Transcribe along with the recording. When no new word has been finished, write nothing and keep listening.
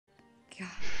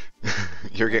God.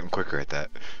 You're getting quicker at that.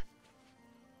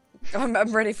 I'm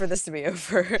ready for this to be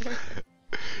over. I You want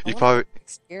to get probably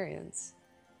experience.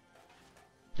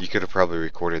 you could have probably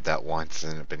recorded that once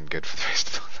and it'd been good for the rest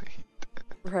of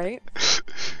the Right? night.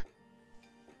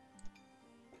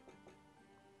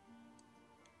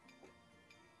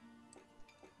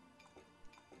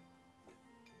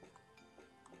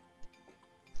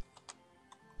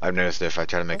 I've noticed that if I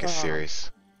try to make a Oh.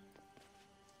 series.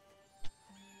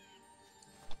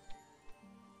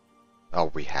 Oh,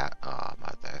 we have. Oh,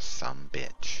 mother, some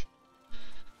bitch.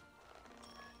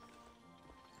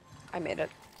 I made it.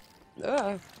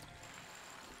 Ugh.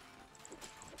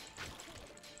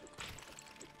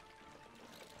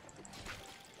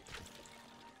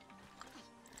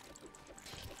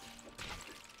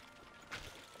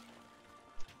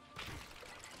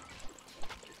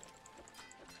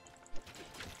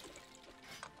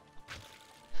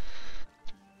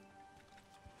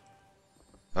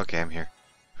 Okay, I'm here.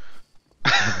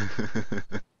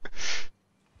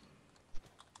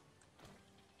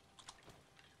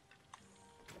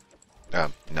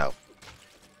 No.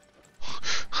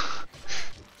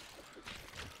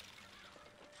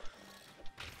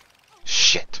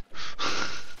 Shit.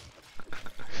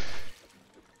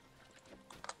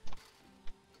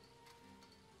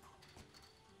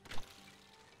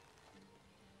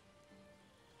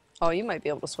 Oh, you might be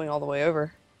able to swing all the way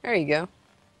over. There you go.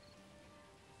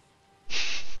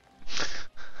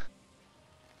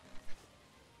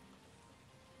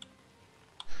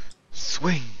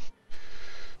 Swing.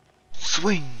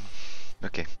 Swing.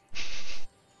 Okay.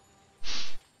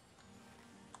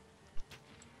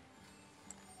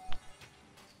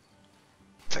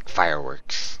 It's like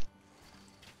fireworks.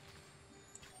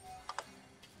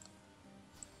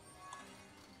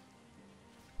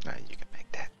 Alright, you can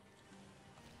make that.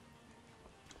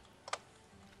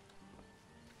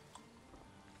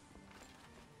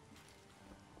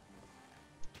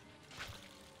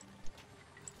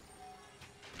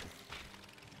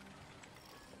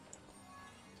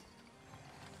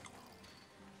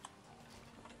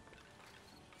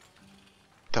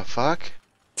 The fuck?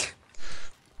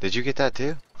 Did you get that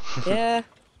too? Yeah.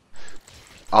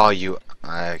 Oh, you.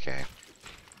 Okay.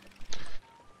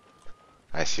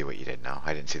 I see what you did now.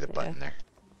 I didn't see the Yeah. button there.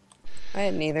 I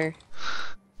didn't either.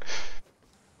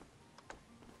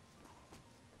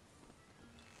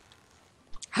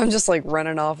 I'm just like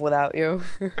running off without you.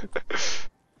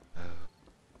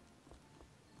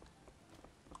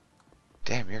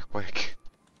 Damn, you're quick.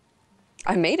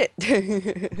 I made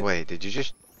it. Wait, did you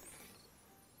just...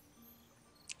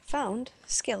 Found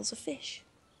scales of fish.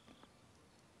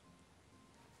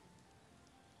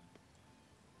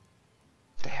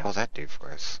 The hell's that do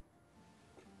for us?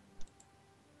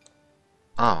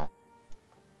 Oh.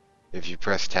 If you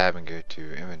press tab and go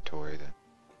to inventory, then...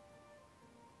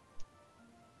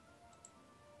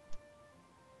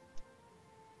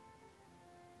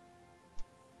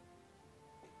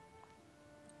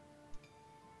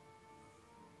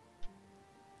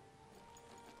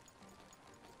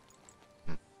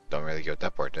 Don't really get what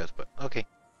that part does, but okay.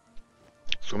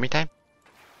 Swimmy time?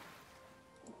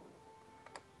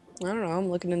 I don't know, I'm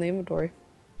looking in the inventory.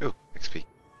 Ooh, XP.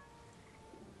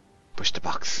 Push the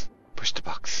box. Push the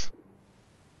box.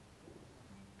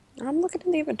 I'm looking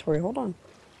in the inventory, hold on.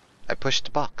 I pushed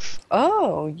the box.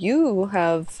 Oh, you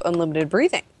have unlimited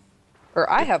breathing. Or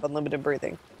I Yep. have unlimited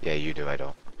breathing. Yeah, you do, I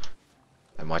don't.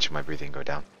 I'm watching my breathing go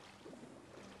down.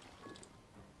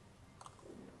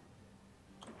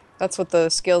 That's what the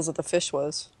scales of the fish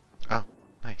was. Oh,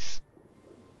 nice.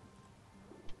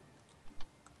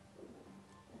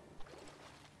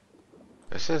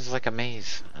 This is like a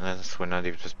maze, and that's we're not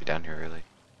even supposed to be down here, really.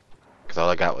 Because all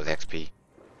I got was XP.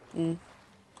 Mm.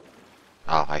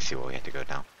 Oh, I see what we had to go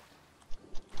down.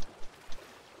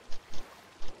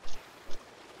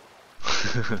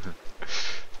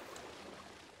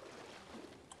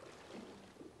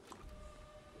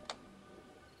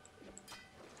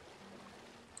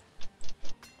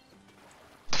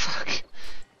 The fuck? You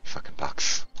fucking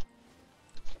box.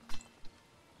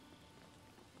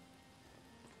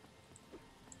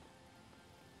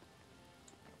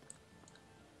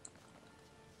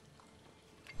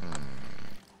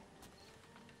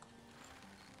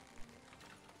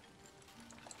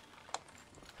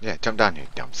 Yeah, jump down, you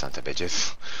dumb sons of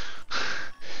bitches.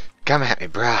 Come at me,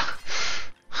 bruh.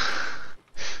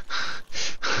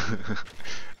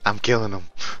 I'm killing them.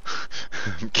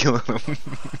 I'm killing them.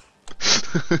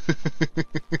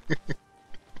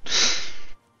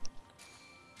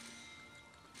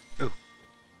 Ooh.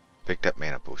 Picked up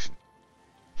mana potion.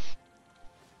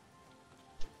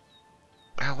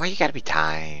 Oh, why you gotta be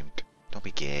timed? Don't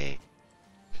be gay.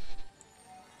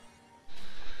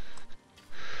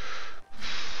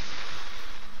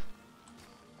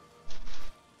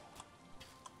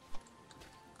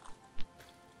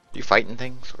 fighting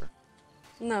things, or?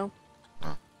 No.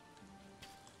 Oh.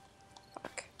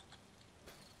 Fuck.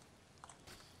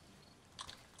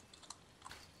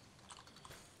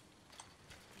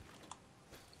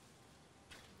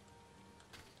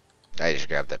 I just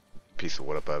grabbed that piece of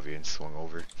wood above you and swung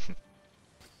over.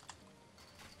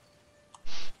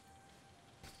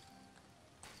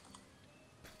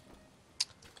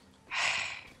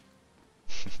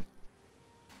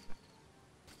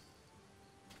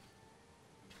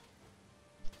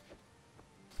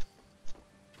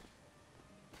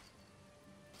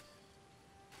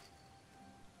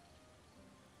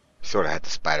 Sort of had to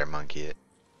spider monkey it.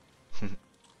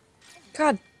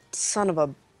 God, son of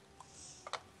a...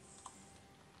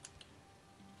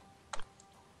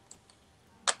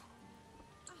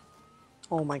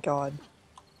 Oh my god.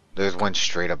 There's one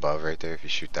straight above right there if you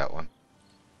shoot that one.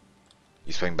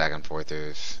 You swing back and forth,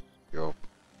 you'll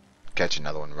catch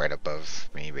another one right above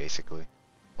me basically.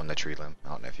 On the tree limb. I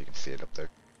don't know if you can see it up there.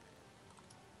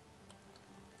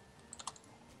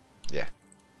 Yeah.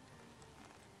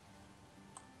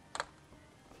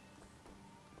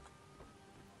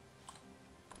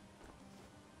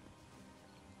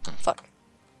 Fuck.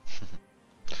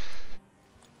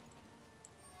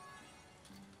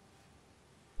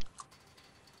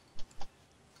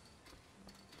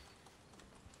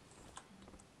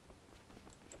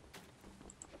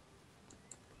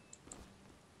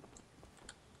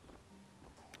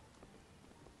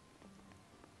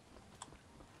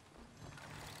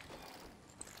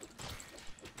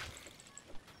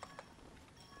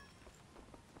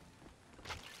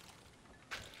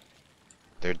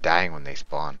 They're dying when they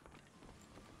spawn.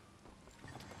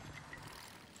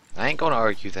 I ain't gonna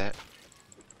argue that.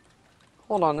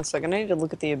 Hold on a second, I need to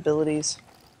look at the abilities.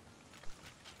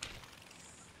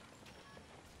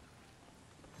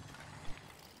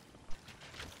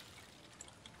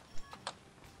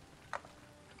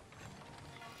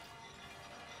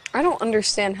 I don't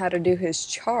understand how to do his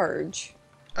charge.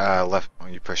 Left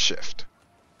when you push shift.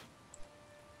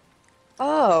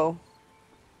 Oh.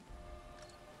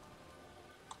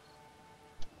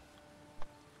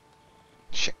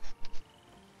 Shit.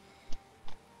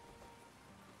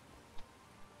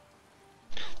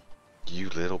 You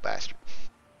little bastard.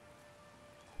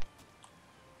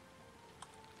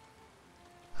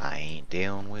 I ain't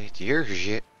dealing with your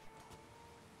shit.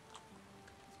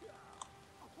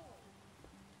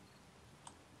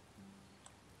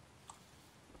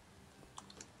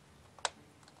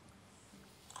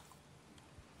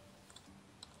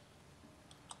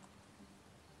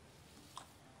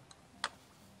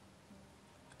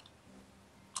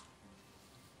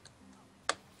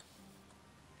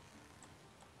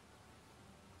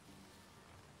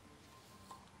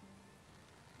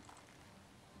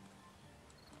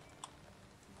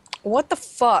 What the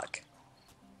fuck?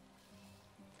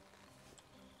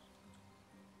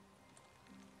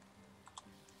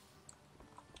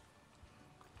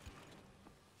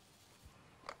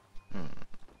 You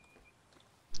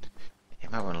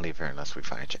might want to leave her unless we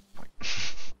find a checkpoint.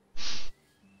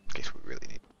 In case we really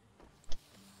need.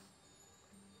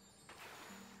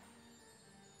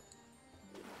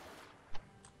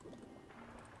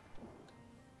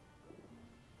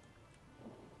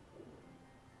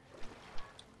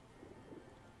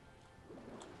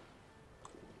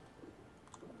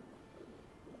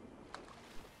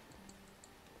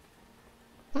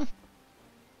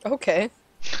 Okay.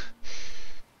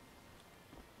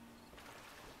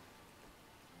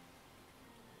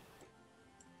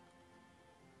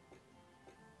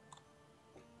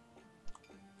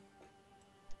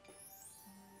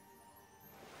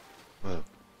 Whoa.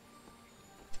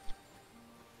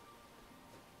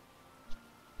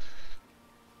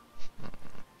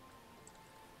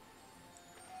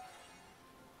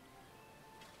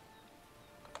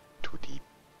 Too deep.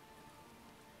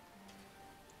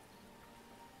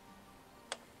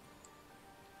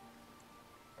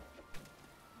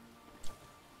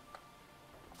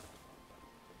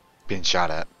 Being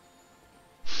shot at.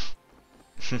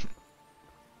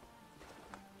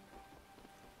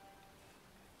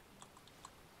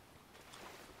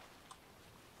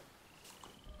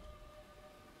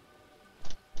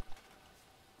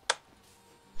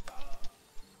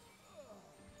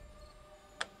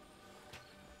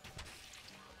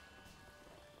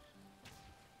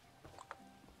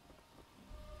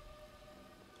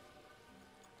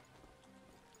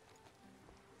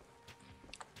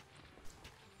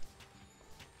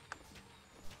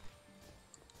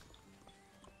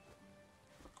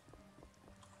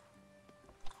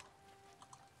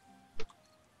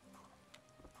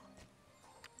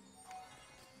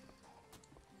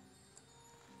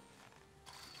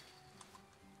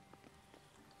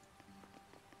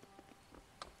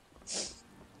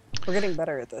 We're getting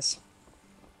better at this.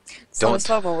 It's not Don't as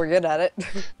fun when we're good at it.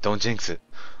 don't jinx it.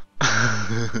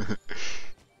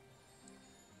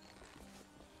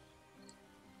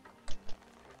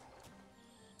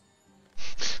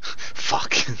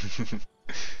 Fuck.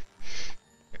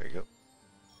 There we go.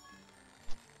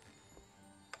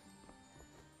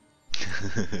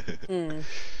 Hmm.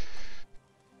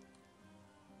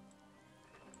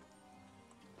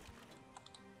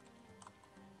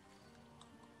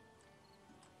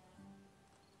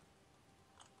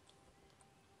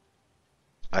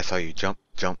 I saw you jump,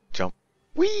 jump, jump.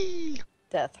 Whee!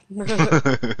 Death.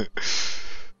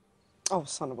 Oh,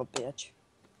 son of a bitch.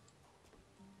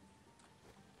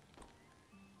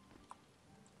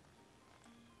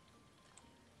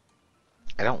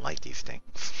 I don't like these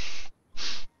things.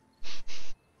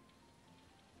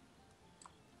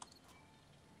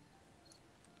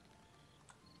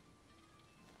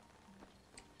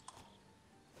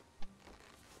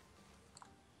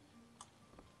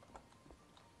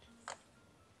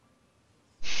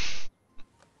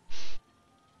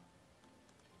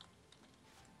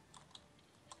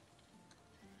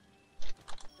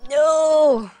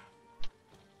 No!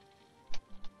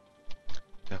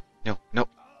 No, no, no,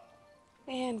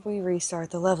 And we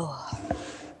restart the level.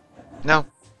 no.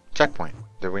 Checkpoint.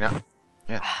 Did we not?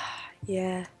 Yeah.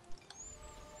 Yeah.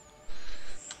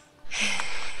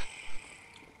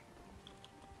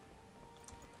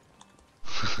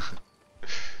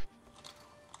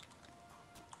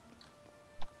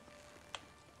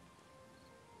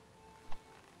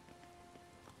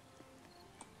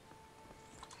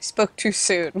 I spoke too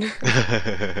soon.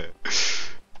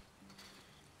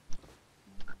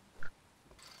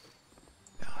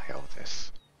 No, hell with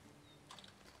this.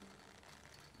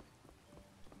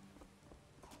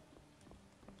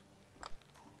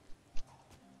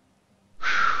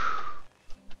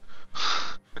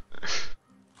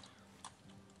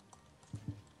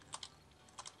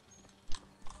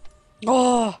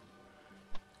 Oh!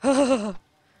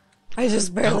 I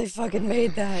just barely fucking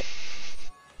made that.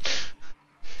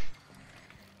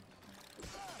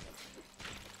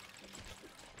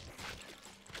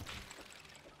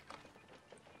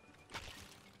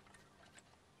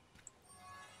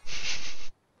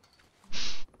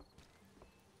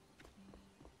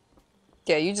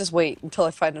 Yeah, you just wait until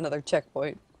I find another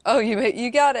checkpoint. Oh,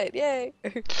 you got it! Yay!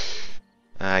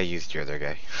 I used your other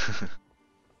guy.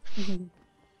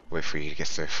 Wait for you to get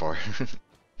there for.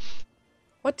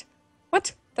 What?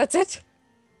 What? That's it?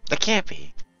 That can't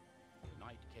be.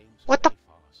 What the?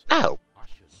 Oh.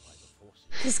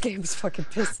 This game's fucking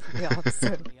pissing me off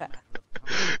so bad.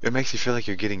 It makes you feel like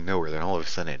you're getting nowhere, then all of a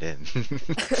sudden it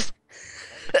ends.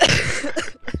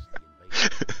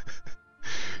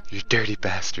 You dirty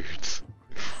bastards.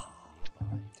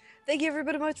 Thank you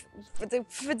everybody much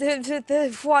for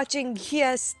watching.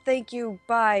 Yes, thank you.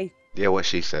 Bye. Yeah, what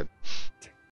she said.